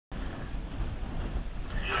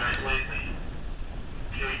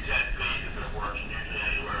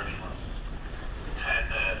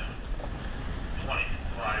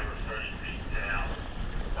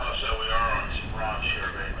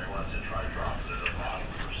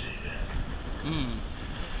Mm.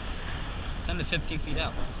 10 to 15 feet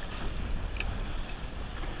out.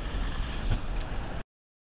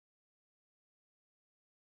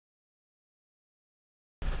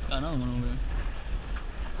 Got another one over there.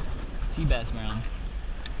 Sea bass around.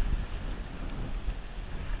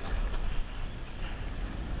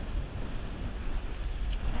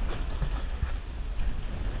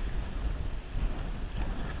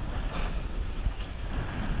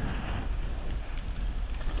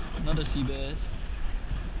 Another sea bass.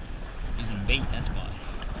 Using bait, that's why.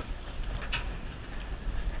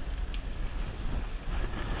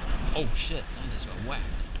 Oh shit, I just got whacked.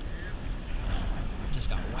 Just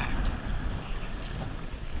got whacked.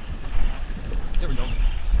 There we go.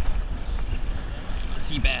 A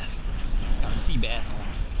sea bass. Got a sea bass on.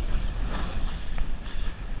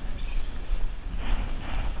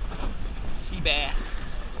 Sea bass.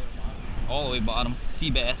 All the way bottom.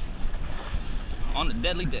 Sea bass. On the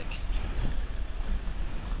deadly dick.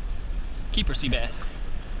 Keeper sea bass.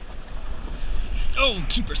 Oh,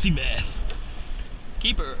 keeper sea bass.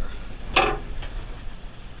 Keeper.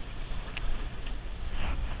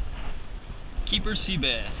 Keeper sea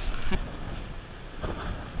bass.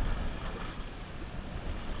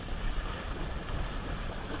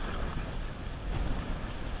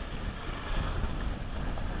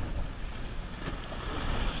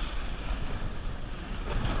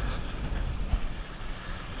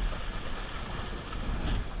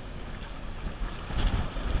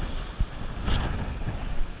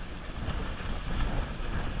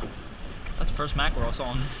 That's the first mackerel I saw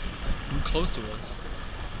on this. Close to us.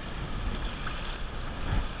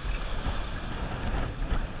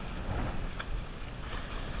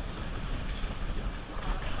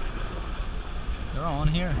 They're on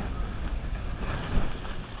here.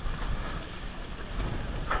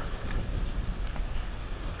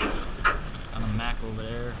 Got a mackerel over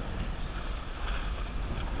there.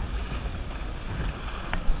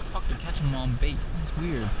 Fuck, they're catching them on bait. That's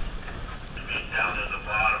weird. Down to the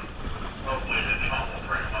bottom. Hopefully the chum will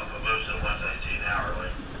bring them up the most of the ones I see hourly.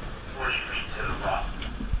 40 feet to the bottom.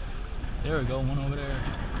 There we go, one over there.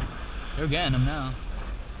 They're getting them now.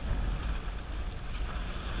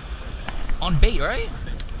 On bait, right?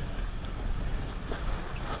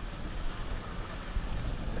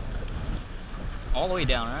 All the way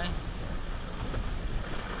down, right?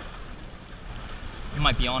 It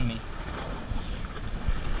might be on me.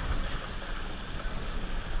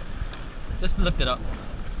 Just lift it up.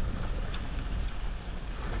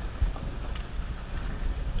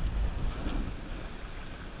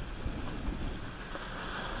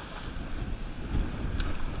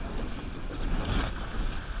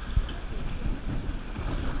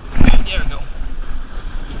 There we go.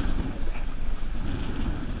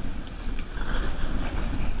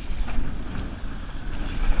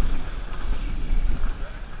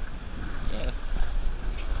 Yeah.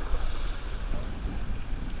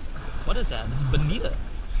 What is that? This is bonita.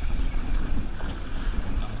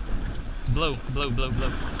 No. It's blue.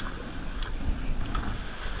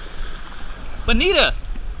 Bonita!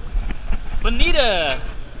 Bonita!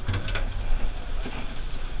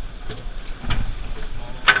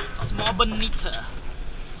 Small bonita.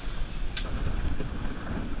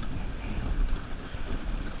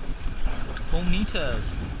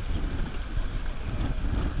 Bonitas.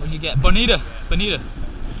 What'd you get? Bonita.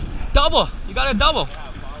 Double! You got a double.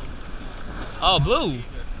 Oh, blue.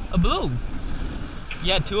 A blue.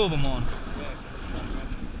 You had two of them on.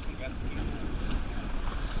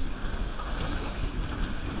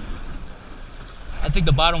 I think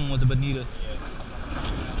the bottom one was a bonita.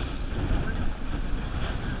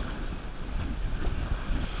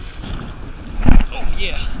 Oh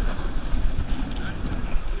yeah.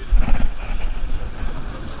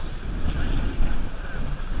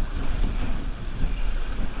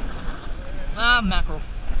 Ah, mackerel.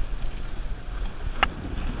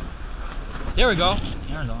 There we go.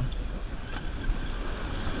 Aaron's on.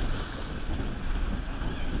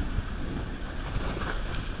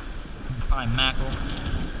 Fine mackerel.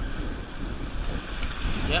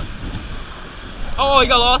 Yep. Oh, he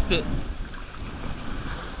got lost it.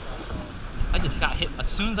 I just got hit. As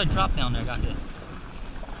soon as I dropped down there, I got hit.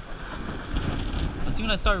 As soon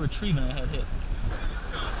as I started retrieving, I had hit.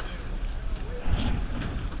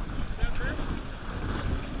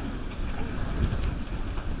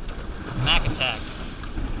 Mac attack.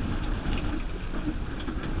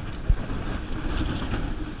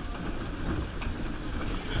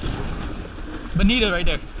 Bonita right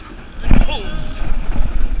there. Oh.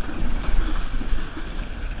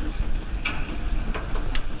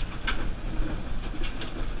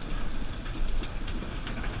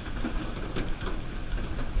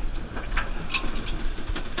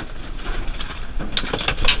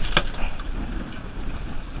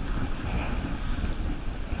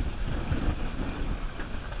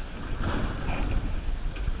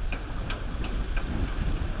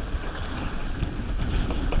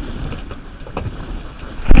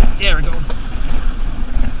 There we go.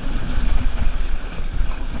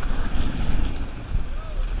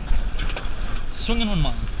 Swinging on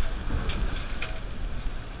mine.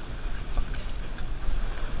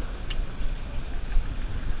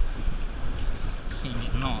 Ain't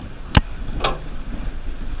getting on.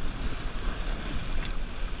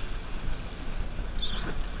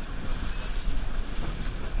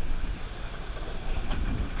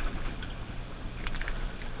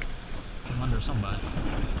 I'm under somebody.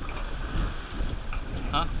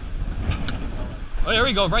 Huh? Oh, there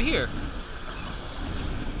we go, right here.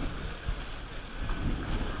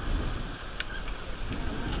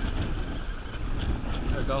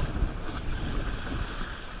 There we go.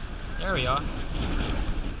 There we are.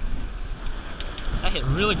 That hit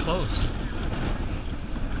really close.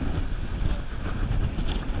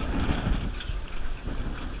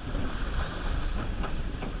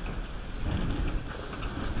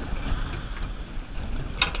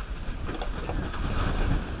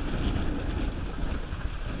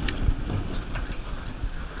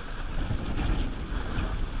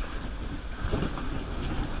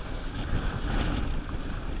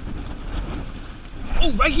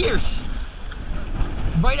 Oh, right here!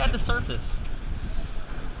 Right at the surface.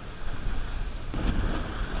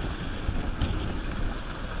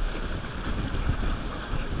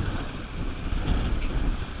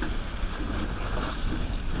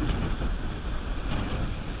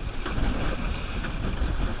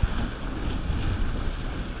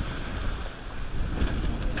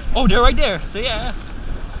 Oh, they're right there. So yeah.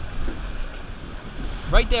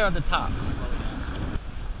 Right there at the top.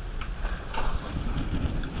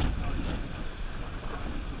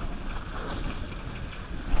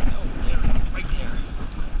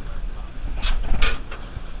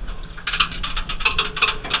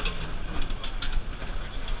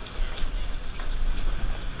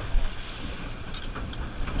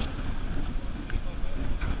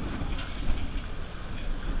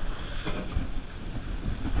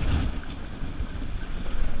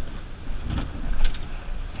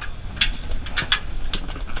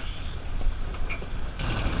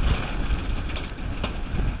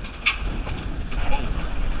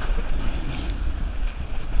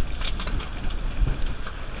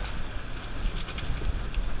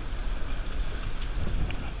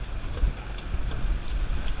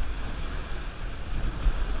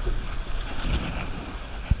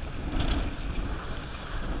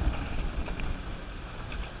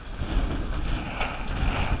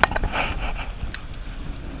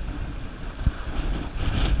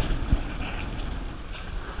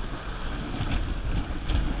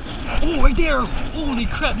 Oh, right there! Holy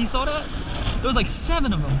crap, you saw that? There was like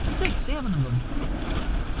 7 of them. 6, 7 of them.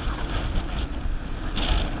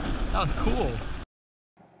 That was cool.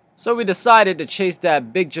 So we decided to chase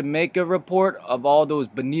that big Jamaica report of all those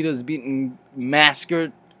bonitas being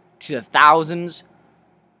massacred to the thousands.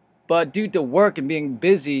 But due to work and being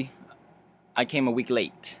busy, I came a week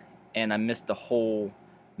late. And I missed the whole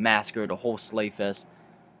massacre, the whole slay fest.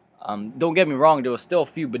 Don't get me wrong, there was still a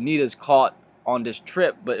few bonitas caught on this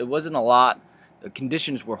trip, but it wasn't a lot. The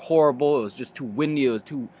conditions were horrible. It was just too windy. It was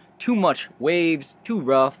too much waves, too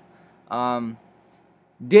rough.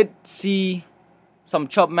 Did see some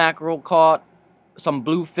chub mackerel caught, some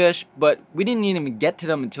bluefish, but we didn't even get to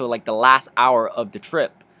them until like the last hour of the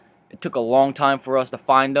trip. It took a long time for us to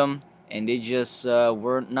find them, and they just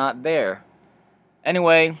were not there.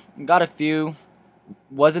 Anyway, got a few.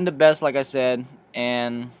 Wasn't the best, like I said,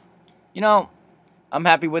 and you know, I'm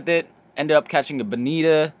happy with it. Ended up catching a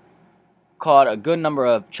bonita, caught a good number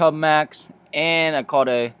of chub macks, and I caught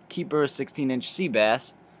a keeper 16-inch sea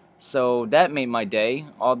bass. So that made my day,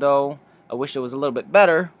 although I wish it was a little bit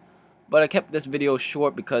better. But I kept this video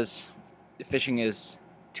short because the fishing is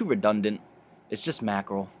too redundant. It's just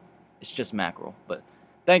mackerel. It's just mackerel. But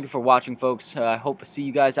thank you for watching, folks. I hope to see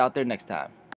you guys out there next time.